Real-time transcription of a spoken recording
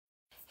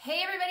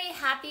Hey everybody,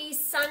 happy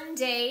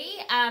Sunday.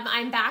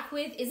 I'm back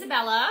with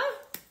Isabella.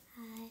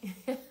 Hi.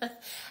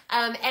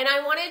 And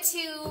I wanted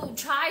to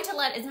try to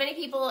let as many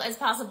people as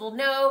possible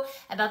know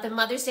about the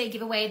Mother's Day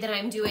giveaway that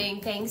I'm doing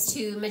thanks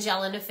to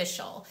Magellan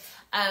Official.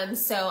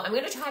 So I'm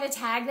going to try to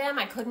tag them.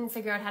 I couldn't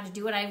figure out how to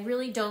do it. I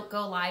really don't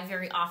go live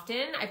very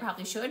often. I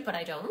probably should, but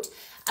I don't.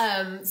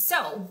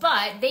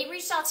 But they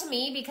reached out to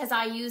me because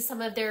I use some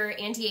of their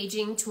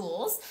anti-aging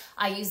tools.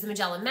 I use the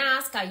Magellan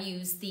mask. I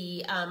use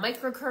the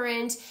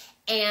microcurrent.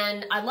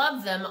 And I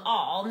love them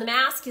all. The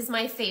mask is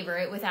my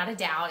favorite, without a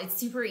doubt. It's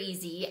super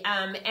easy.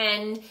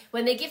 And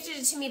when they gifted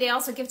it to me, they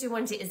also gifted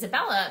one to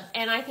Isabella.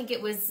 And I think it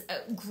was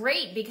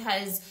great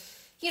because,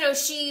 you know,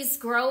 she's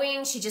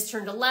growing. She just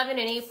turned 11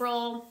 in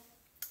April.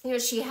 You know,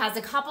 she has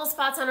a couple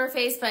spots on her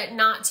face, but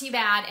not too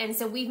bad. And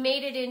so we've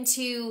made it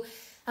into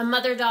a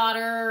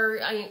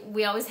mother-daughter.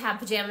 We always have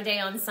pajama day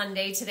on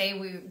Sunday. Today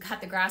we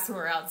cut the grass when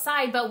we're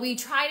outside, but we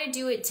try to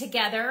do it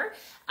together,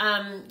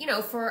 you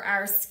know, for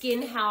our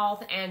skin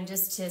health and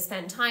just to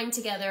spend time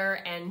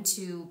together and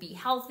to be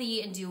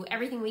healthy and do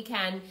everything we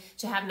can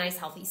to have nice,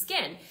 healthy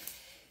skin.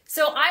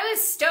 So I was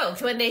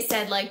stoked when they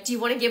said, like, do you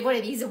want to give one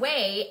of these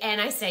away?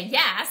 And I said,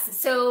 yes.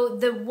 So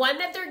the one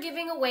that they're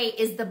giving away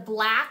is the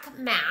black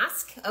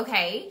mask,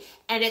 okay?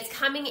 And it's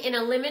coming in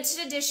a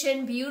limited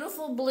edition,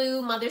 beautiful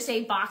blue Mother's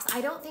Day box.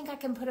 I don't think I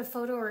can put a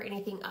photo or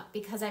anything up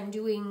because I'm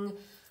doing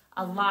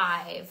a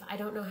live. I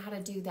don't know how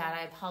to do that.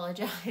 I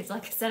apologize.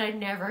 Like I said, I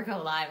never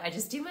go live. I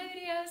just do my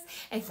videos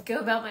and go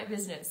about my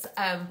business.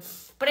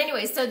 But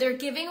anyway, so they're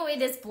giving away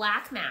this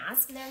black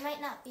mask. There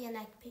might not be a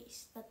neck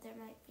piece, but there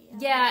might be.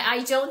 Yeah,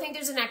 I don't think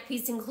there's a neck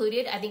piece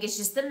included. I think it's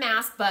just the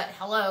mask, but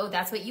hello,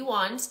 that's what you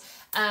want.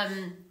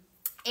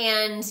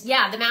 And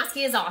yeah, the mask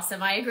is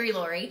awesome. I agree,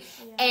 Lori.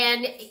 Yeah.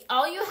 And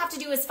all you have to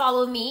do is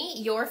follow me,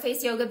 Your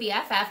Face Yoga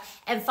BFF,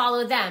 and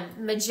follow them,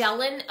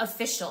 Magellan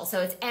Official.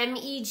 So it's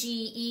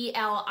MEGELIN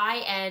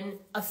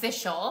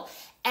Official.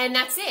 And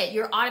that's it.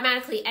 You're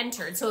automatically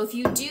entered. So if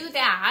you do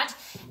that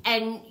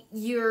and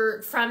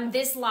you're from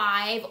this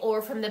live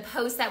or from the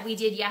post that we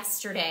did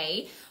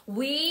yesterday,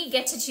 we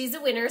get to choose a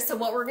winner. So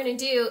what we're going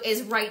to do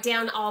is write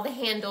down all the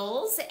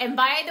handles. And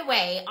by the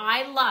way,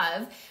 I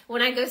love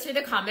when I go through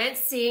the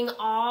comments seeing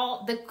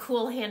all the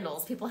cool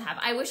handles people have.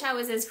 I wish I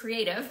was as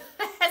creative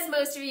as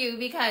most of you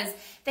because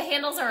the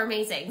handles are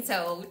amazing.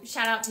 So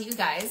shout out to you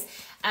guys.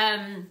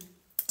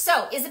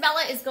 So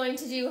Isabella is going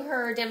to do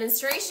her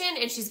demonstration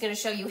and she's going to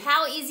show you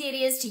how easy it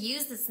is to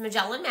use this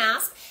Magellan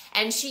mask,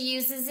 and she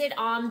uses it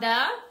on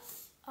the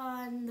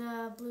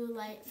blue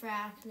light for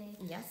acne.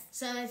 Yes.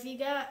 So if you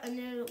got a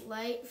new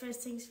light,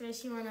 first things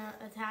first, you want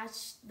to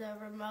attach the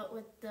remote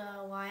with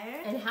the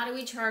wire. And how do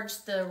we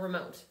charge the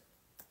remote?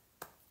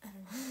 I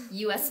don't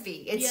know.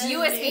 USB. It's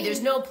USB.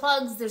 There's no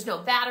plugs, there's no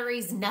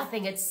batteries,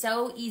 nothing. It's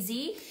so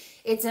easy.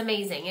 It's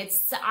amazing.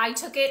 I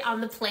took it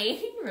on the plane,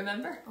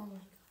 remember? Oh my God.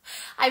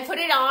 I put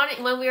it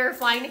on when we were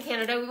flying to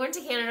Canada. We went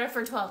to Canada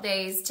for 12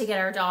 days to get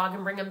our dog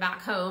and bring him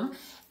back home.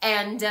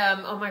 And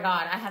oh my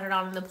God, I had it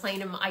on the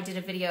plane and I did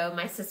a video.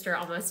 My sister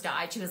almost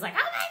died. She was like,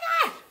 oh my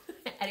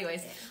God.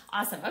 Anyways,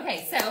 awesome.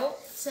 Okay, so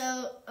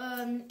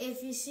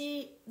if you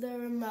see the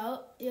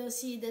remote, you'll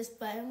see this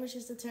button, which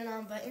is the turn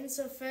on button.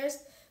 So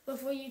first,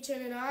 before you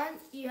turn it on,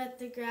 you have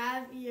to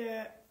grab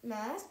your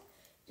mask,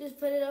 just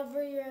put it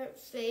over your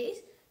face.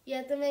 You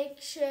have to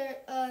make sure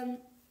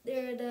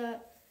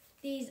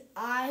these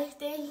eye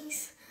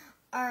things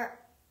are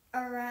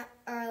around.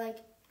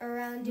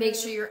 Make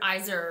sure your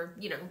eyes are,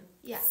 you know,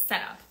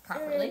 set up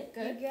properly.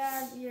 Good. You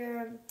grab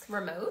your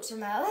remote.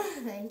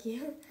 Thank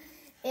you.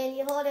 And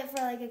you hold it for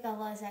like a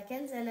couple of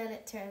seconds, and then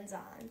it turns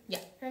on.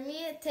 Yeah. For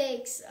me, it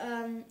takes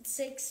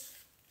 6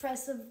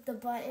 press of the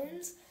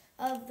buttons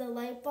of the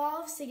light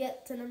bulbs to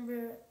get to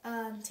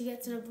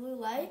the blue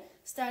light,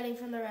 starting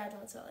from the red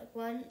one. So like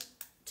 1,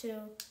 2,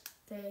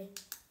 3,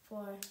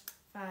 4,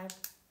 5,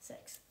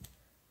 6.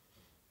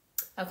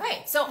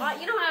 Okay, so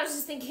you know what I was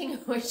just thinking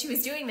when she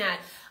was doing that?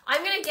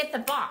 I'm going to get the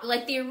box,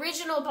 like the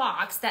original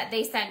box that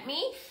they sent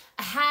me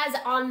has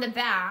on the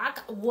back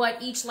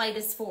what each light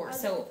is for.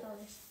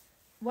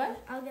 What?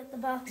 I'll get the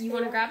box. You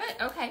want to grab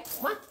it? Okay.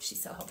 What?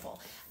 She's so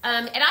helpful.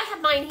 And I have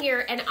mine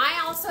here, and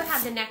I also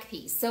have the neck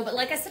piece. So, but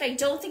like I said, I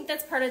don't think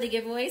that's part of the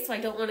giveaway, so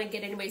I don't want to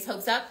get anybody's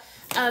hopes up.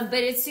 But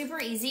it's super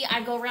easy.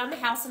 I go around the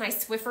house and I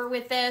Swiffer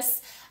with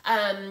this.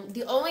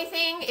 The only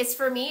thing is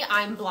for me,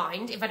 I'm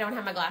blind if I don't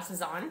have my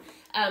glasses on.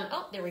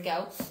 Oh, there we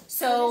go.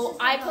 So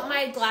I put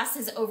my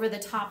glasses over the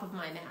top of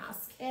my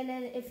mask. And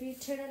then if you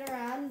turn it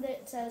around,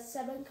 it says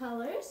 7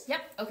 colors.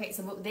 Yep. Okay,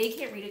 so they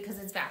can't read it because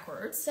it's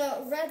backwards.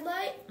 So red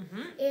light,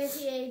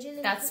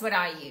 anti-aging. That's what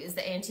I use,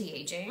 the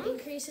anti-aging.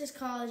 Increases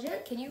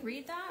collagen. Can you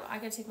read that? I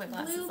gotta take my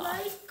glasses off. Blue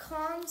light,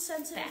 calm,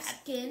 sensitive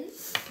skin,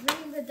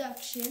 ring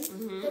reduction.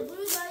 The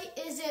blue light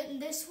isn't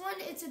this one,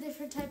 it's a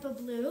different type of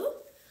blue.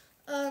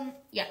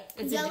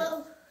 It's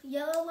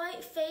yellow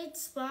light, fade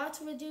spots,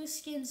 reduce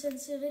skin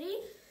sensitivity.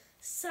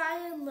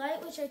 Cyan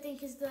light, which I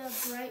think is the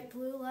bright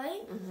blue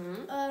light,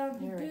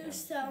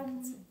 boosts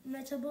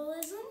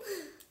metabolism.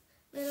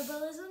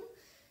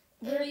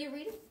 Where are you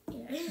reading?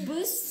 Yeah.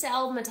 Boost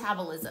cell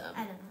metabolism.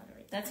 I don't know how to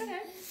read. That's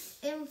okay.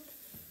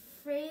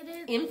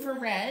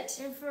 Infrared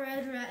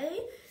ray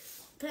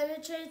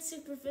penetrates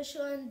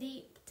superficial and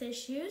deep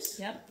tissues.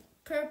 Yep.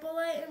 Purple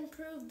light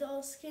improves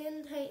dull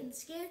skin, heightened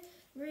skin.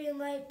 Green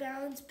light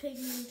balance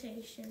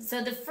pigmentation.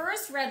 So the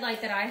first red light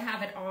that I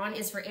have it on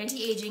is for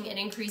anti-aging and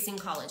increasing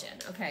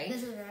collagen. Okay.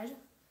 This is red.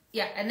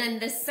 Yeah, and then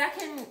the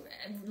second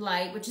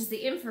light, which is the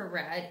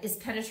infrared, is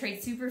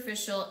penetrate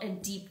superficial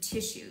and deep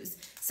tissues.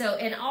 So,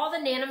 and all the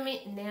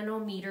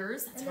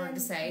nanometers, that's hard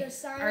to say,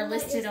 are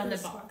listed on the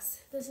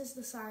box. This is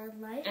the cyan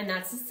light. And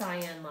that's the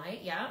cyan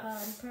light, yeah.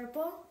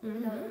 Purple.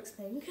 Mm-hmm. No, it looks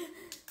pink.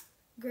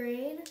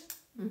 Green.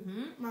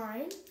 Mm-hmm.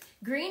 Mine.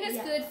 Green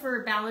is good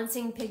for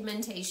balancing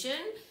pigmentation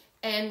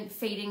and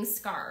fading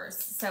scars.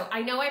 So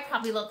I know I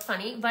probably look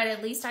funny, but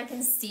at least I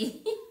can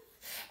see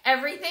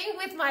everything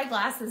with my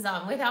glasses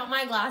on. Without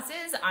my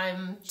glasses,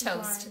 I'm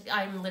toast. Blind.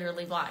 I'm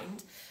literally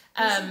blind.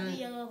 This is the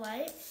yellow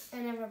light,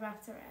 and then we're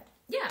back to red.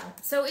 Yeah,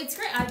 so it's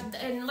great.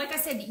 And like I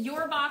said,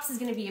 your box is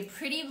going to be a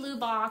pretty blue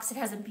box. It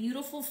has a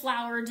beautiful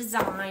flower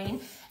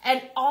design.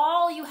 And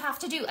all you have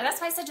to do, and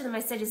that's why I said to them, I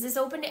said, is this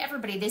open to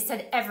everybody? They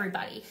said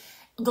everybody.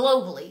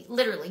 Globally,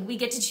 literally, we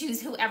get to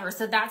choose whoever.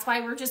 So that's why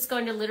we're just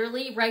going to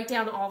literally write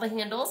down all the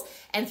handles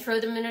and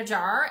throw them in a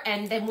jar.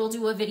 And then we'll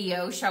do a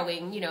video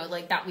showing, you know,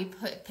 like that we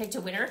picked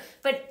a winner.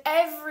 But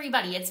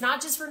everybody, it's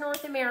not just for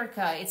North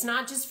America. It's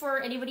not just for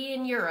anybody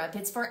in Europe.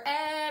 It's for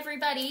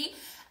everybody.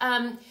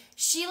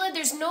 Sheila,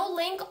 there's no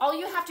link. All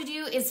you have to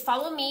do is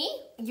follow me,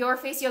 Your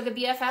Face Yoga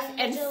BFF,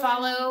 and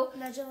follow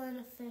Magellan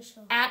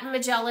Official. At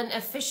Magellan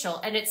Official.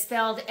 And it's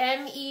spelled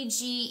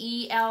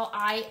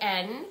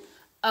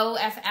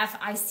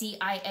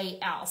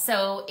MEGELINOFFICIAL.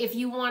 So if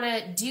you want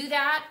to do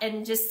that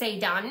and just say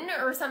done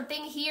or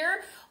something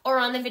here or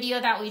on the video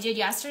that we did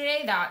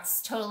yesterday,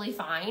 that's totally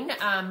fine.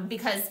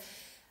 Because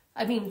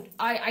I mean,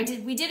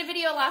 we did a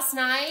video last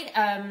night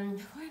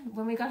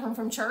when we got home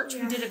from church.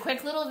 Yeah. We did a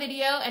quick little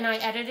video and I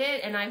edited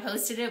it and I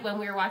posted it when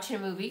we were watching a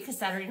movie because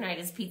Saturday night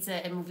is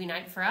pizza and movie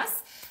night for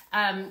us.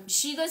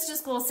 She goes to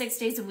school 6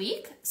 days a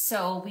week.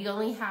 So we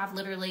only have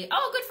literally,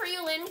 oh, good for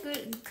you, Lynn.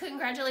 Good,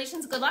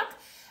 congratulations. Good luck.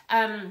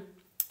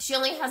 She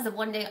only has the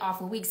 1 day off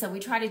a week, so we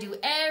try to do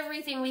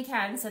everything we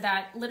can so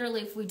that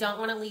literally if we don't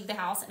want to leave the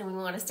house and we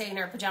want to stay in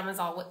our pajamas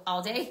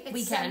all day,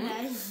 we can.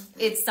 Sunday.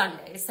 It's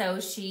Sunday. So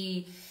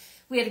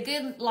we had a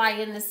good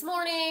lie-in this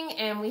morning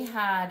and we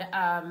had,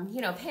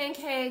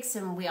 pancakes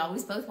and we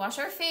always both wash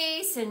our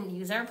face and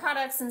use our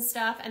products and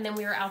stuff. And then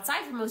we were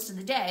outside for most of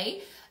the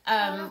day.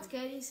 That's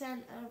good. You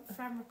sent a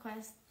friend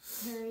request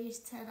to use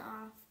 10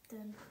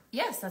 often.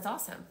 Yes, that's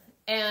awesome.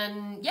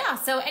 And yeah,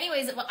 so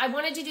anyways, I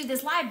wanted to do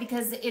this live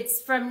because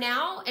it's from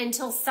now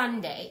until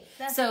Sunday.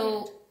 That's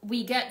so good.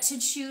 We get to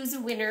choose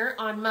a winner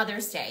on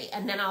Mother's Day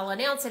and then I'll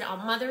announce it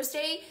on Mother's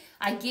Day.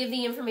 I give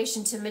the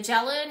information to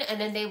Magellan and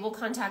then they will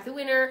contact the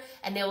winner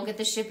and they will get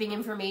the shipping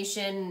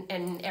information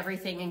and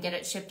everything and get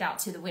it shipped out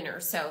to the winner.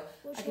 So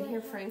I can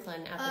hear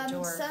Franklin at the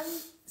door.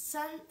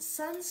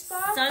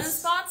 Sunspots?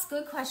 Sunspots?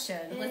 Good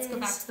question. Let's go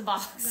back to the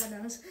box.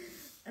 God knows.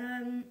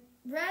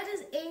 Red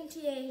is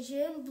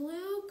anti-Asian,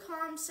 blue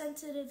calms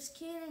sensitive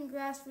skin and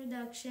grass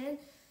reduction,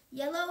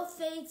 yellow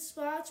fades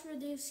spots,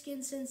 reduce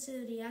skin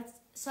sensitivity.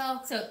 So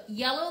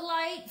yellow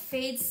light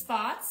fades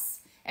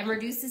spots and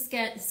reduces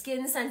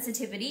skin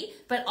sensitivity,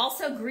 but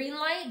also green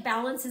light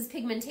balances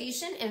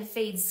pigmentation and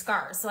fades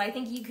scars. So I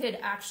think you could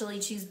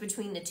actually choose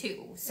between the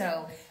two.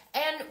 So,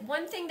 and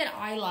one thing that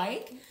I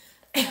like,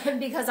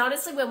 because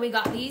honestly when we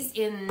got these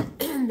in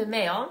the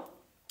mail,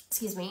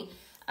 excuse me,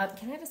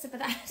 can I have a sip of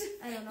that?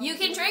 I don't know. You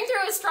can drink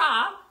through a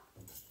straw,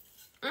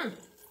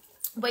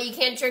 but you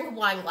can't drink a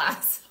wine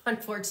glass.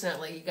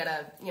 Unfortunately, you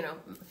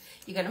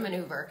gotta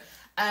maneuver.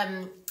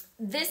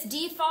 This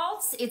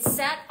defaults, it's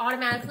set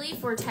automatically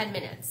for 10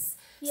 minutes.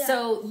 Yeah.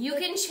 So you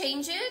can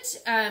change it.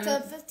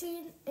 To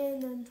 15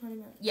 and then 20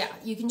 minutes. Yeah,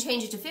 you can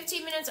change it to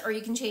 15 minutes or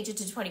you can change it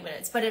to 20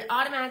 minutes. But it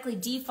automatically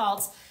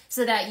defaults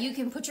so that you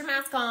can put your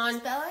mask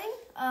on. Spelling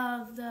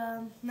of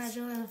the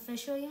Magellan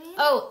Official, you mean?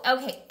 Oh,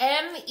 okay.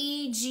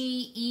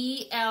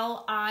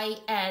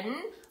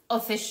 MEGELIN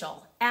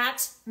Official.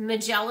 At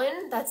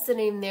Magellan. That's the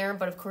name there,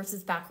 but of course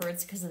it's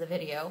backwards because of the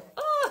video.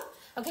 Oh,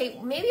 okay,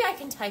 maybe I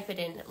can type it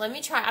in. Let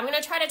me try. I'm going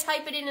to try to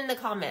type it in the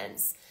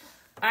comments.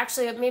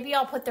 Actually, maybe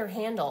I'll put their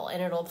handle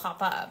and it'll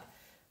pop up.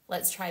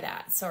 Let's try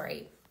that.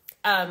 Sorry.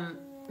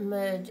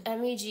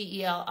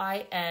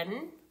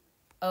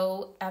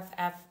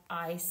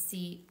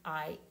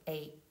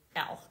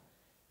 MEGELINOFFICIAL.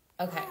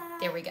 Okay,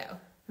 there we go.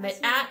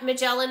 At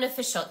Magellan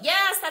Official.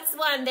 Yes, that's the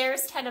one.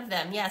 There's 10 of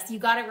them. Yes, you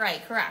got it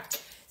right.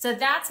 Correct. So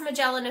that's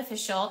Magellan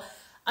Official.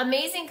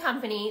 Amazing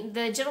company.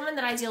 The gentleman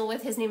that I deal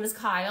with, his name is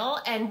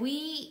Kyle, and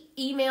we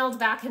emailed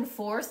back and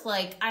forth.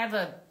 Like, I have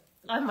a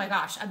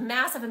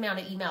massive amount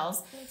of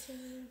emails.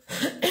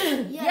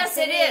 Yes,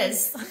 it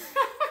is.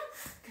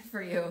 Good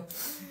for you.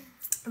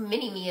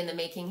 Mini me in the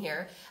making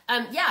here.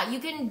 Yeah, you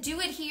can do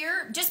it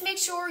here. Just make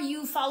sure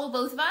you follow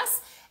both of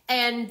us.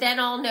 And then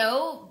I'll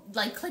know,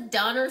 like click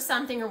done or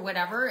something or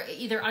whatever,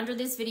 either under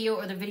this video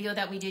or the video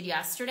that we did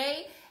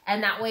yesterday.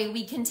 And that way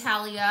we can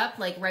tally up,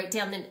 like write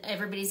down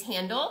everybody's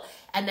handle,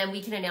 and then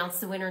we can announce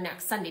the winner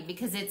next Sunday,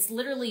 because it's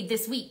literally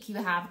this week you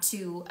have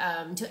to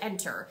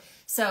enter.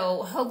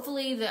 So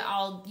hopefully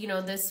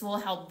this will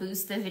help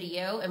boost the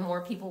video and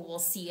more people will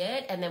see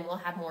it, and then we'll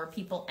have more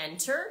people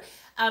enter.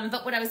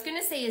 But what I was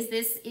gonna say is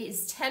this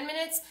is 10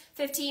 minutes,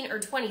 15 or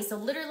 20. So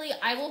literally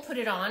I will put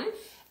it on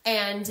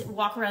and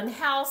walk around the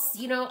house,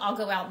 I'll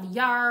go out in the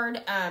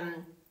yard.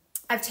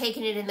 I've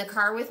taken it in the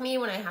car with me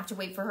when I have to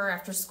wait for her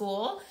after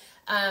school.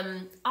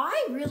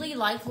 I really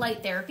like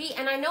light therapy,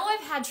 and I know I've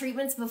had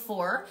treatments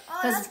before. Oh,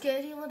 that's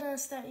good. You want to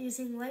start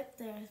using light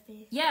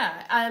therapy.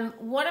 Yeah.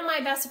 One of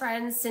my best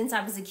friends since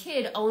I was a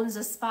kid owns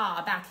a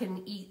spa back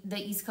in the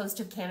East Coast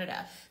of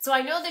Canada. So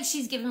I know that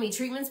she's given me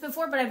treatments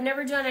before, but I've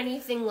never done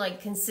anything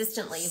like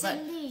consistently.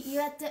 Cindy, you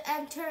have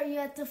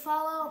to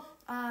follow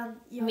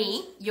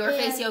your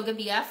Face Yoga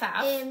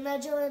BFF. And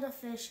Magellan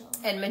Official.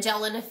 And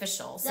Magellan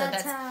Official. So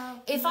that's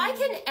how. If I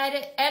can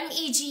edit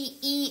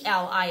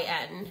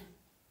MEGELIN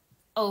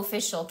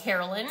Official,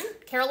 Carolyn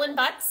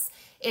Butts.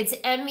 It's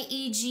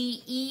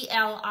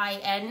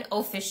MEGELIN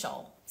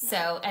Official.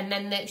 So, and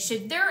then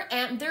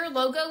their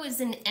logo is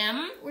an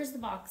M. Where's the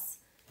box?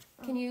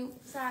 Can you?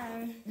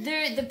 Sorry.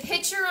 The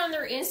picture on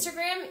their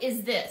Instagram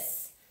is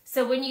this.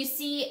 So when you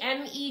see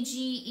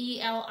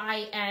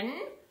MEGELIN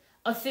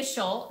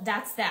Official,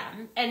 that's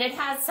them. And it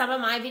has some of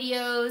my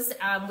videos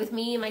with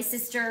me and my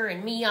sister,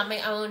 and me on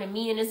my own, and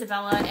me and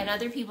Isabella, and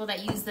other people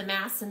that use the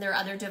masks and their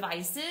other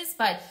devices.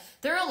 But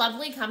they're a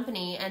lovely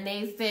company, and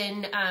they've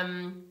been,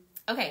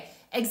 okay,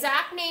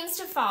 exact names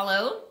to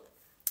follow.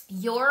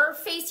 Your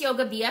Face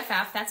Yoga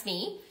BFF, that's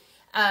me.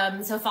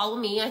 So follow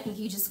me. I think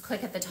you just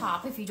click at the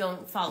top if you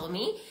don't follow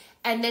me.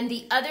 And then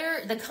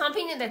the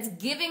company that's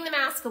giving the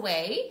mask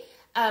away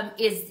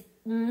is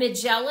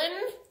Magellan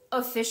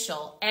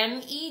Official,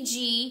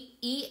 MEGELIN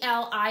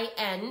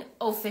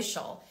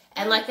Official.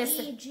 And like I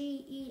said,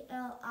 MEGELIN.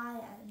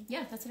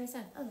 Yeah, that's what I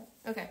said.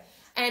 Okay.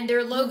 And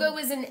their logo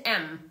is an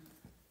M,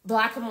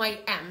 black and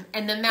white M.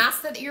 And the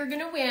mask that you're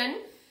gonna win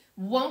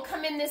won't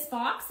come in this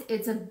box.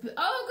 It's oh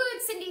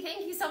good, Cindy,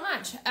 thank you so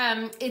much.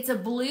 It's a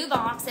blue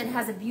box and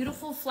has a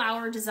beautiful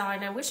flower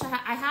design. I wish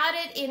I had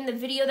it in the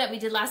video that we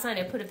did last night.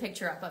 I put a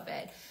picture up of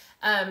it.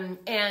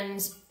 And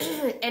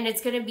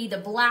it's going to be the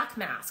black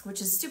mask,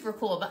 which is super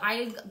cool, but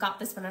I got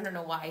this one, I don't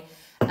know why.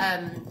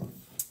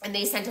 And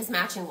they sent us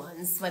matching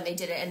ones when they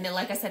did it. And then,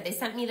 like I said, they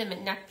sent me the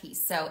neck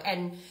piece. So,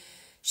 and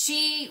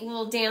she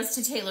will dance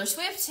to Taylor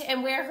Swift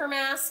and wear her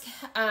mask.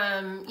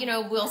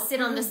 We'll sit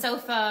on the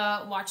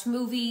sofa, watch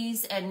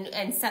movies,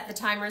 and set the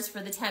timers for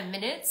the 10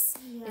 minutes.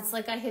 Yeah. It's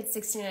like I hit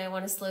 60 and I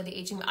want to slow the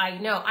aging. I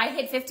know, I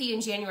hit 50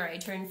 in January. I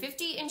turned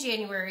 50 in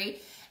January,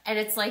 and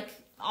it's like,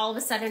 all of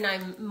a sudden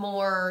I'm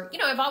more,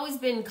 I've always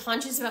been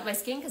conscious about my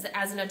skin because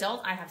as an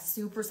adult, I have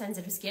super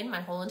sensitive skin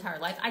my whole entire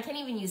life. I can't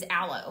even use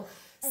aloe.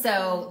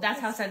 So that's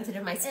how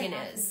sensitive my skin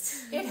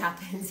is. It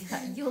happens.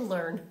 Yeah, you'll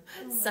learn.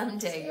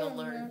 Someday you'll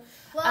learn.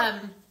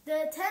 Well,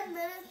 the 10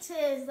 minutes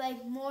is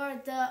like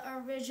more the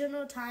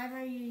original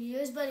timer you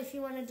use, but if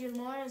you want to do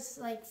more, it's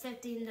like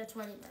 15 to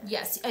 20 minutes.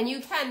 Yes, and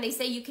you can. They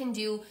say you can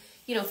do,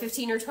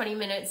 15 or 20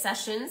 minute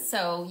sessions,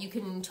 so you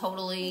can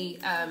totally...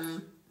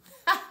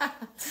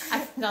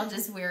 I'll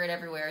just wear it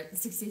everywhere.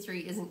 63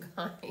 isn't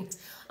kind,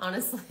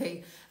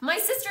 honestly. My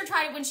sister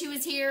tried it when she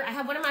was here. I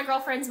have one of my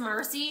girlfriends,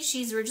 Marcy.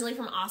 She's originally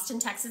from Austin,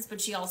 Texas,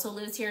 but she also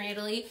lives here in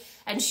Italy.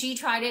 And she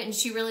tried it, and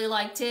she really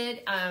liked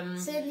it.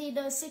 Sydney,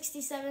 those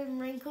 67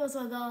 wrinkles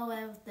will go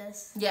away with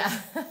this. Yeah.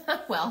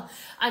 Well,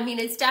 I mean,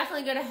 it's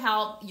definitely going to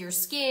help your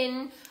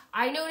skin.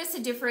 I noticed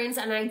a difference,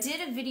 and I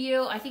did a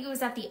video, I think it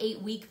was at the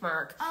 8-week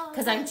mark,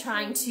 because I'm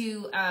trying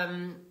to...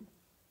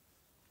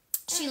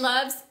 She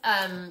loves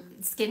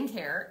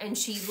skincare, and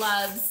she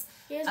loves...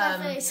 Here's her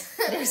face.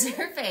 There's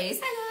her face.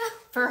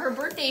 For her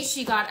birthday,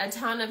 she got a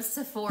ton of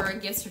Sephora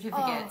gift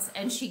certificates,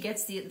 and she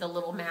gets the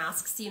little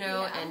masks,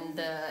 and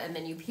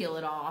then you peel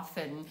it off,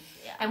 and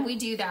we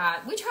do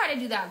that. We try to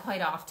do that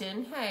quite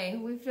often. Hey,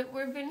 we've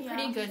been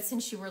pretty good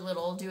since you were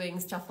little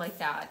doing stuff like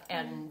that,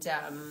 and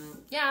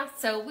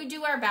so we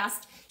do our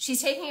best.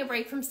 She's taking a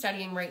break from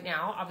studying right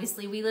now.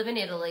 Obviously, we live in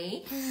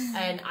Italy,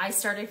 and I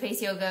started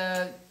Face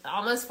Yoga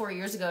almost 4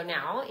 years ago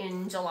now.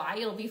 In July,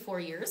 it'll be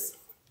 4 years.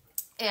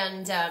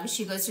 And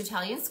she goes to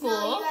Italian school.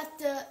 No, you have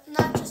to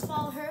not just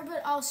follow her,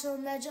 but also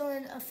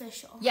Magellan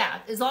Official. Yeah,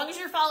 as long as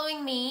you're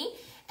following me,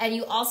 and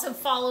you also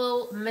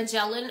follow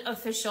Magellan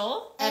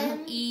Official,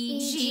 MEGELIN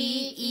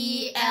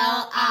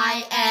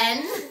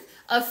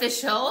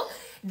Official,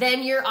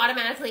 then you're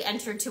automatically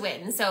entered to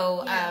win.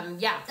 So,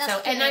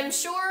 and I'm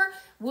sure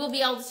we'll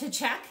be able to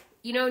check,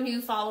 new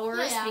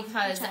followers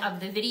because of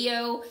the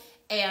video.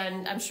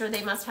 And I'm sure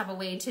they must have a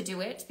way to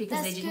do it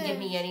because they didn't give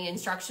me any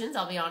instructions,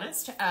 I'll be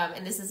honest.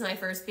 And this is my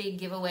first big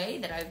giveaway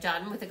that I've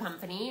done with the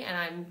company, and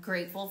I'm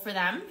grateful for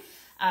them.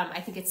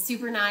 I think it's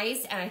super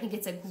nice, and I think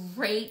it's a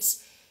great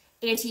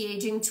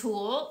anti-aging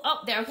tool.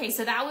 Oh, there. Okay,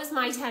 so that was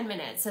my 10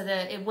 minutes. So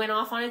it went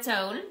off on its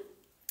own.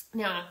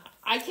 Now,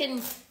 I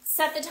can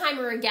set the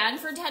timer again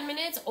for 10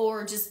 minutes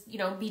or just, you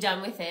know, be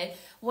done with it.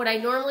 What I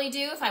normally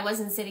do if I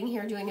wasn't sitting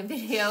here doing a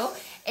video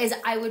is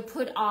I would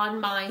put on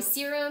my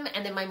serum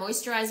and then my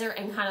moisturizer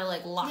and kind of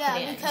like lock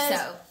it in.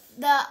 Because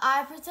the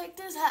eye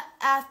protectors,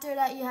 after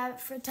that you have it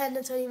for 10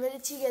 to 20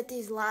 minutes, you get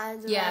these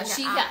lines around your eyes.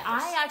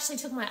 I actually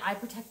took my eye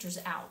protectors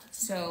out.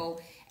 So,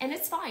 and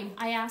it's fine.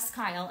 I asked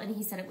Kyle and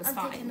he said it was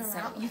fine.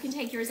 So you can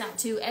take yours out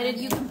too. And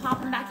you can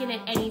pop them back in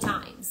at any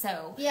time.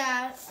 So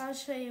yeah, I'll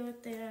show you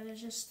what they are. They're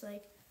just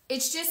like...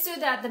 It's just so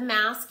that the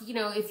mask, you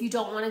know, if you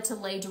don't want it to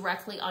lay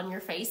directly on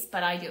your face,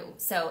 but I do.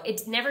 So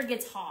it never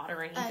gets hot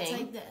or anything. It's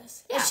like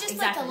this. Yeah, it's just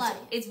exactly. like a light.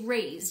 So it's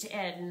raised.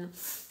 And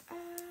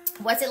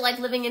what's it like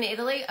living in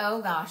Italy?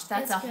 Oh gosh,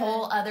 that's a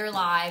whole other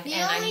live, and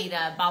I need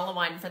a bottle of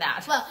wine for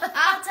that. Well,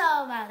 I'll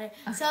tell about it.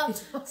 So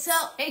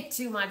say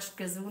too much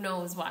because who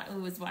knows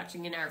who is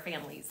watching in our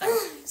family.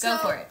 So go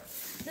for it.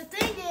 The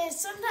thing is,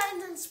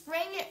 sometimes in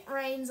spring it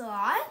rains a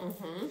lot.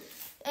 Mm-hmm.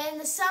 In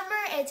the summer,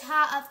 it's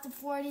hot up to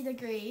 40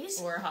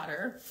 degrees. Or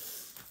hotter.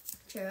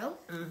 True.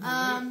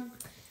 Mm-hmm.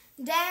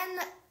 Then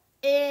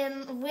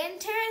in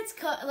winter, it's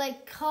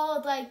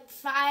cold, like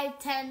 5,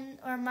 10,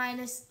 or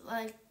minus,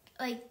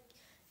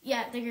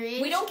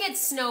 degrees. We don't get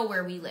snow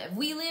where we live.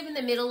 We live in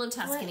the middle of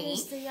Tuscany. What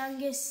is the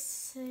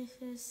youngest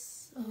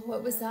safest?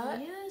 What was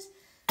that?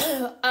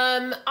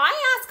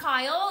 I asked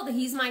Kyle,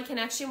 he's my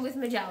connection with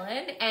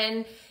Magellan,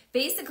 and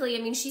basically,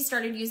 I mean, she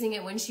started using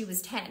it when she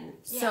was 10.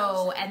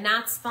 So, and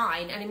that's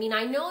fine. And I mean,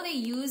 I know they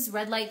use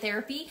red light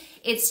therapy.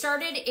 It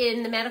started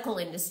in the medical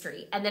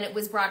industry, and then it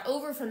was brought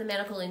over from the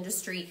medical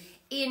industry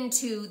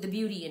into the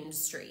beauty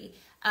industry.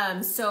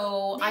 There's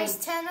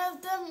 10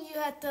 of them.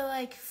 You have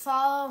to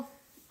follow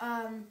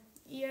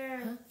your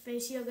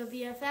Face Yoga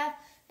BFF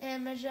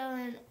and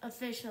Magellan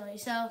officially.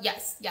 So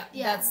yes,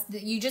 that's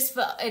you just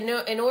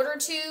in order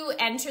to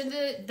enter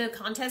the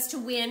contest to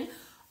win.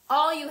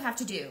 All you have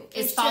to do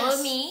is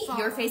follow me,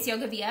 your Face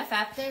Yoga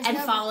BFF, and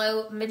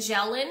follow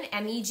Magellan,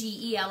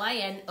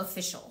 Megelin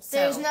official. So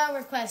there's no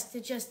request.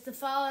 It's just the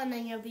follow, and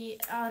then you'll be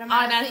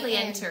automatically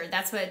entered.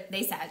 That's what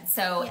they said.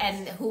 So,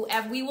 and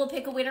whoever we will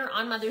pick a winner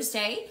on Mother's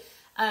Day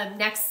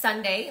next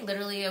Sunday,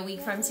 literally a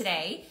week from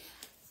today.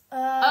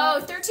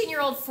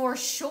 13-year-old for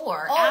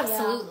sure.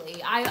 Absolutely.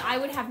 Yeah. I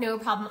would have no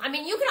problem. I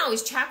mean, you can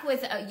always check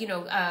with,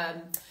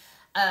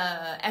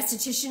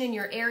 esthetician in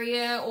your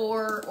area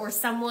or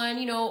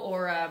someone,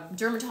 or a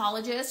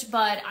dermatologist.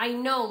 But I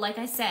know, like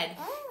I said,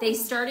 they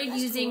started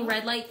using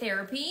red light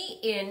therapy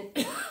in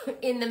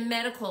the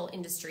medical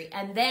industry.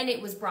 And then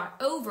it was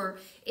brought over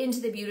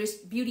into the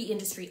beauty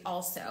industry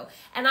also.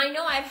 And I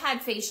know I've had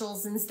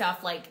facials and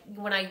stuff like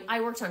when I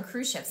worked on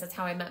cruise ships. That's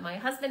how I met my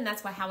husband.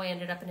 That's how I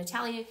ended up in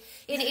Italy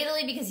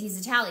because he's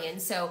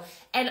Italian. So,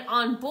 and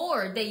on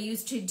board they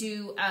used to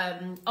do,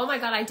 oh my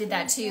God, I did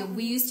that too.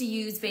 We used to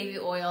use baby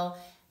oil.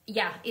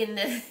 Yeah, in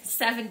the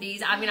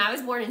 70s. I mean, I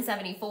was born in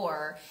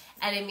 74.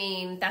 And I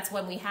mean, that's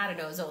when we had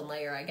an ozone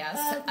layer, I guess.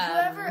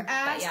 Whoever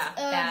asked,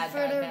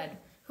 bad.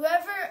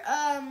 Whoever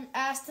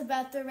asked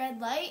about the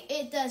red light,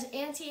 it does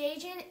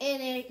anti-aging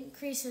and it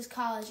increases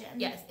collagen.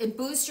 Yes, it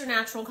boosts your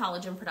natural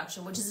collagen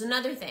production, which is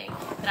another thing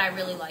that I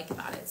really like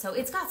about it. So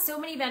it's got so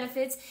many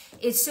benefits.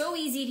 It's so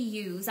easy to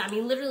use. I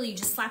mean, literally, you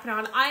just slap it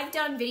on. I've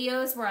done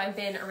videos where I've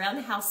been around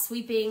the house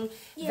sweeping,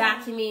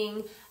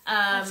 vacuuming,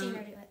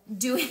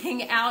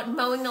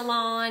 mowing the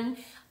lawn,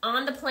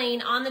 on the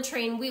plane, on the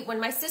train. When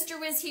my sister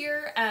was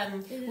here,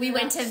 we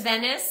went to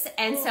Venice,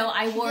 and so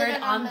I wore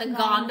it on the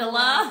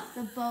gondola.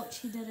 The boat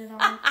she did it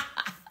on.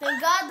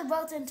 Thank God the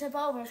boat didn't tip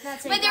over.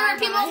 But there were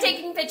people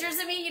taking pictures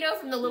of me,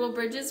 from the little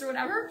bridges or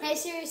whatever. Hey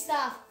Siri,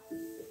 stop.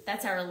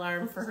 That's our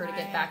alarm for her to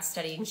get back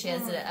studying. She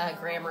has a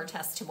grammar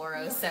test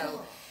tomorrow,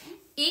 so...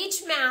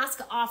 Each mask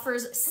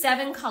offers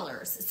 7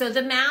 colors. So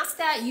the mask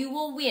that you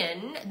will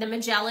win, the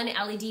Magellan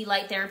LED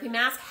Light Therapy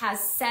Mask, has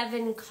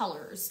 7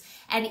 colors.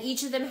 And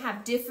each of them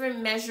have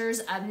different measures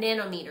of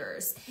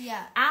nanometers.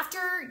 Yeah. After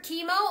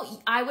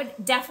chemo, I would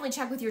definitely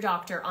check with your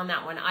doctor on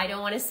that one. I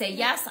don't want to say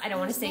yes. I don't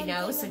want to say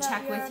no. So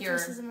check with your...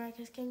 This is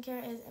America's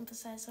Skincare is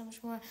emphasized so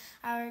much more.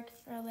 I work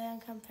for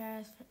Leon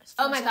Compares.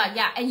 Oh my God,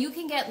 yeah. And you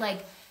can get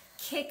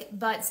kick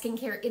butt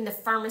skincare in the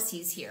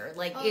pharmacies here.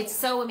 It's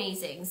so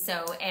amazing.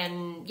 So,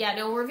 and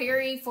we're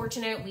very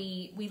fortunate.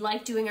 We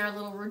like doing our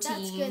little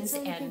routines. That's good.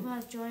 So many people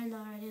have joined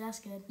already. That's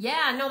good.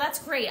 Yeah, no, that's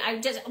great.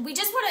 We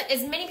just want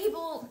as many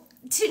people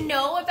to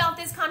know about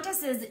this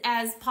contest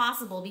as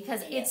possible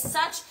because it's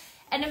such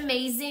an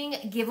amazing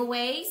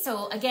giveaway.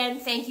 So again,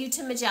 thank you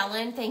to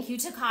Magellan. Thank you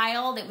to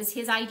Kyle. That was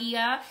his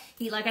idea.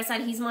 Like I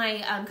said, he's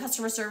my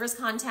customer service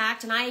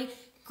contact, and I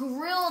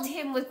grilled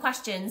him with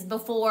questions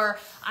before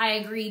I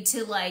agreed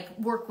to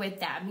work with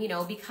them,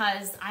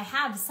 because I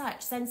have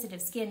such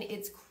sensitive skin.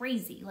 It's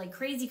crazy,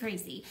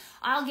 crazy.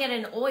 I'll get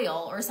an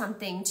oil or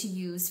something to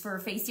use for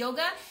face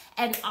yoga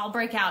and I'll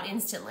break out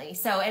instantly.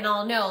 So, and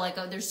I'll know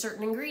there's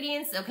certain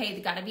ingredients. Okay,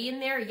 they gotta be in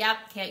there. Yep,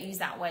 can't use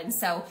that one.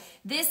 So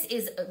this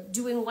is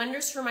doing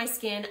wonders for my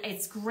skin.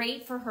 It's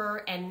great for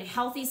her, and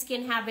healthy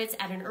skin habits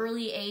at an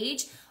early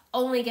age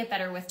only get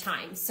better with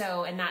time.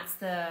 So, and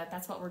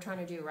that's what we're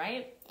trying to do,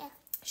 right? Yeah.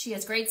 She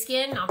has great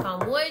skin, knock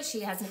on wood.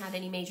 She hasn't had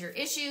any major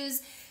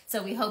issues.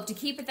 So we hope to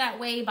keep it that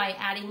way by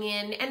adding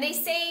in, and they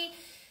say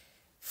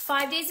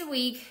 5 days a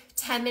week,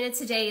 10 minutes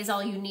a day is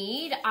all you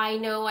need. I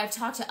know I've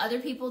talked to other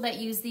people that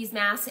use these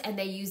masks and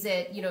they use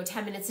it,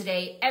 10 minutes a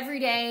day every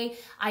day.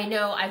 I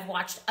know I've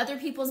watched other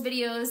people's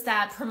videos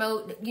that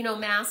promote,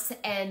 masks,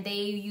 and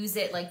they use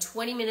it like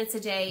 20 minutes a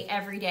day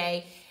every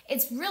day.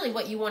 It's really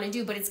what you want to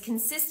do, but it's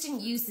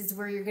consistent use is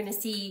where you're going to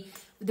see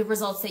the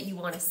results that you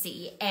want to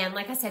see. And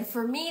like I said,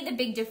 for me, the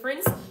big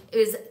difference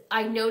is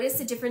I notice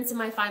a difference in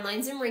my fine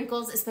lines and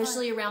wrinkles,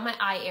 especially around my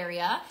eye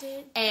area.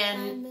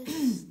 And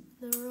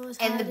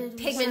the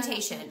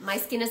pigmentation. My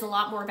skin is a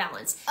lot more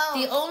balanced.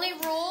 The only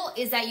rule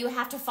is that you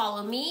have to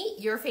follow me,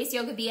 Your Face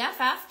Yoga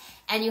BFF,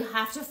 and you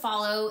have to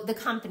follow the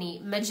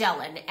company,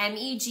 Magellan,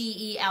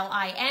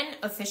 MEGELIN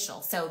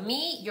official. So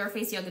me, Your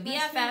Face Yoga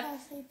BFF. My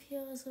skin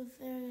peels with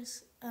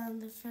various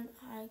different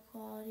high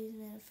quality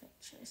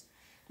manufacturers.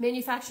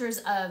 Manufacturers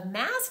of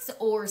masks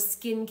or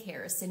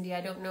skincare, Cindy?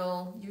 I don't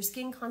know. Your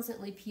skin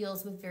constantly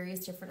peels with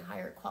various different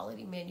higher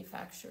quality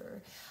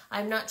manufacturer.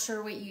 I'm not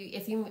sure what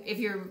if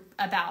you're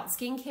about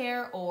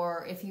skincare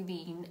or if you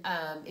mean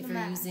if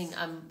you're using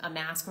a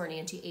mask or an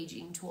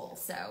anti-aging tool.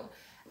 So,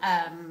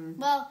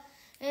 well,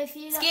 if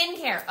you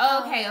skincare.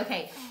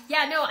 Okay.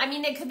 Yeah, no. I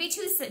mean, it could be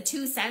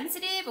too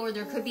sensitive, or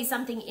there could be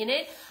something in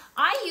it.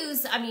 I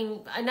use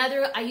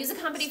a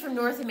company from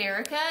North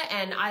America,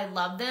 and I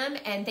love them,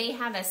 and they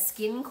have a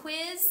skin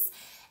quiz,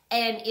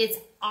 and it's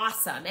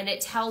awesome, and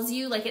it tells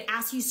you, it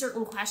asks you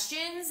certain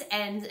questions,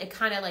 and it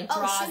kind of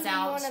draws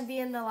out. You want to be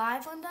in the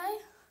live one day?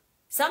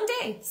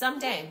 Someday.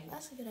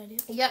 That's a good idea.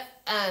 Yep.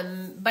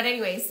 But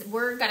anyways,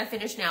 we're gonna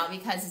finish now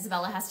because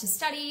Isabella has to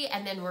study,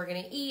 and then we're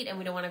gonna eat, and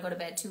we don't want to go to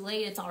bed too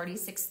late. It's already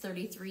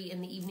 6:33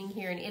 in the evening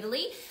here in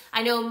Italy.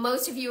 I know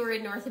most of you are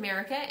in North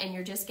America, and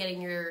you're just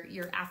getting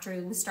your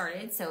afternoon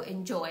started, so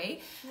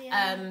enjoy.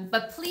 Yeah.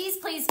 But please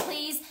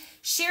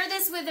share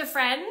this with a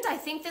friend. I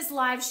think this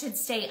live should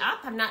stay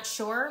up. I'm not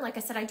sure. Like I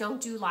said, I don't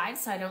do live,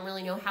 so I don't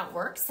really know how it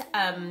works.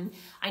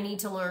 I need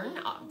to learn,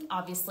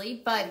 obviously.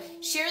 But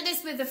share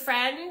this with a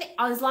friend.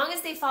 As long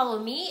as they follow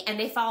me and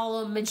they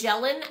follow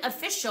Magellan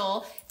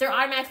Official, they're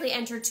automatically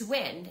entered to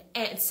win.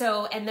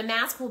 And the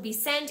mask will be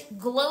sent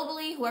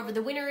globally. Whoever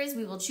the winner is,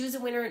 we will choose a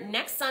winner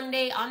next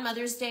Sunday on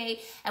Mother's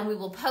Day, and we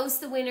will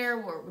post the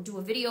winner or do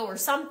a video or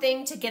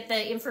something to get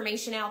the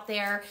information out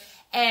there.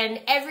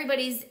 And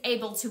everybody's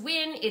able to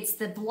win. It's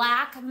the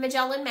black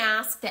Magellan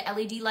mask, the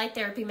LED light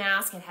therapy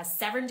mask. It has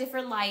 7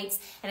 different lights,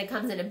 and it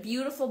comes in a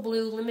beautiful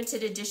blue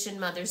limited edition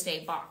Mother's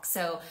Day box.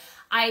 So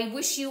I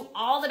wish you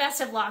all the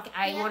best of luck.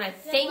 I want to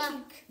thank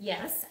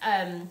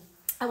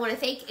I want to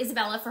thank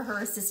Isabella for her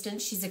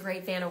assistance. She's a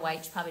great Vanna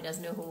White. She probably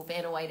doesn't know who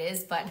Vanna White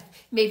is, but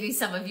maybe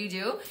some of you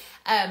do.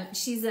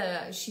 She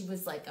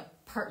was like a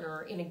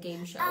partner in a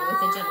game show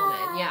with a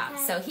gentleman. Yeah.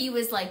 Okay. So he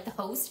was like the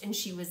host and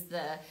she was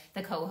the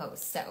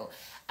co-host. So,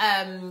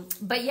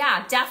 but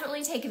yeah,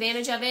 definitely take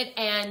advantage of it.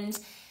 And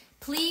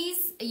please,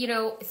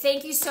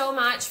 thank you so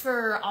much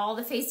for all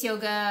the face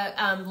yoga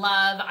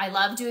love. I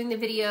love doing the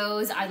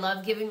videos. I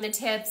love giving the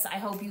tips. I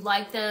hope you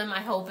like them.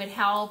 I hope it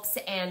helps.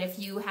 And if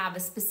you have a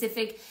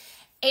specific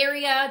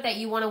area that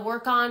you want to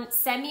work on,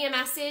 send me a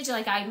message.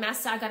 I got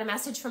a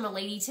message from a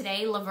lady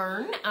today,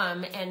 Laverne,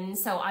 and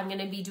so I'm going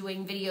to be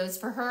doing videos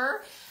for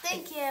her.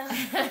 Thank you.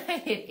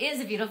 It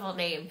is a beautiful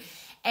name.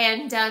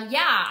 And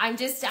yeah, I'm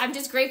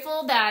just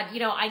grateful that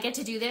I get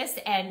to do this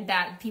and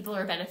that people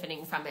are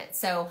benefiting from it.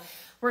 So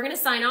we're going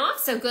to sign off.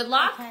 So good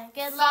luck. Okay,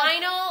 good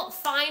luck.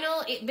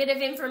 Final bit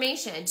of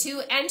information.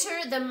 To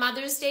enter the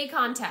Mother's Day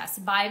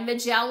contest by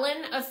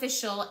Magellan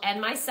Official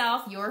and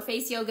myself, Your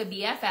Face Yoga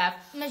BFF.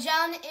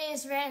 Magellan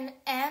is written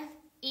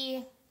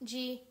MEGELIN.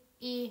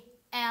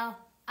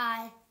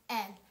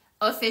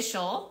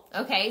 Official.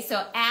 Okay,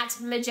 so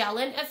at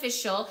Magellan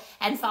Official,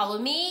 and follow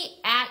me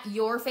at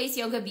Your Face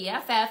Yoga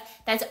BFF.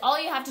 That's all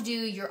you have to do.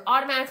 You're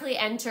automatically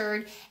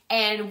entered,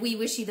 and we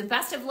wish you the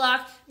best of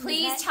luck.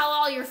 Please tell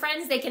all your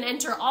friends they can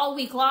enter all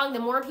week long. The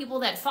more people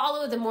that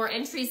follow, the more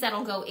entries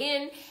that'll go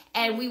in,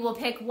 and we will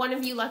pick one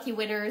of you lucky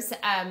winners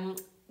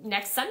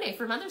next Sunday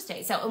for Mother's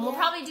Day. So, and we'll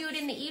probably do it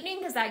in the evening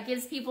because that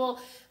gives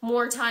people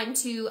more time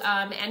to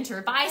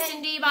enter. Bye,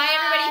 Cindy. Bye,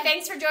 everybody.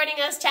 Thanks for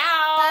joining us. Ciao.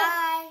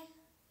 Bye.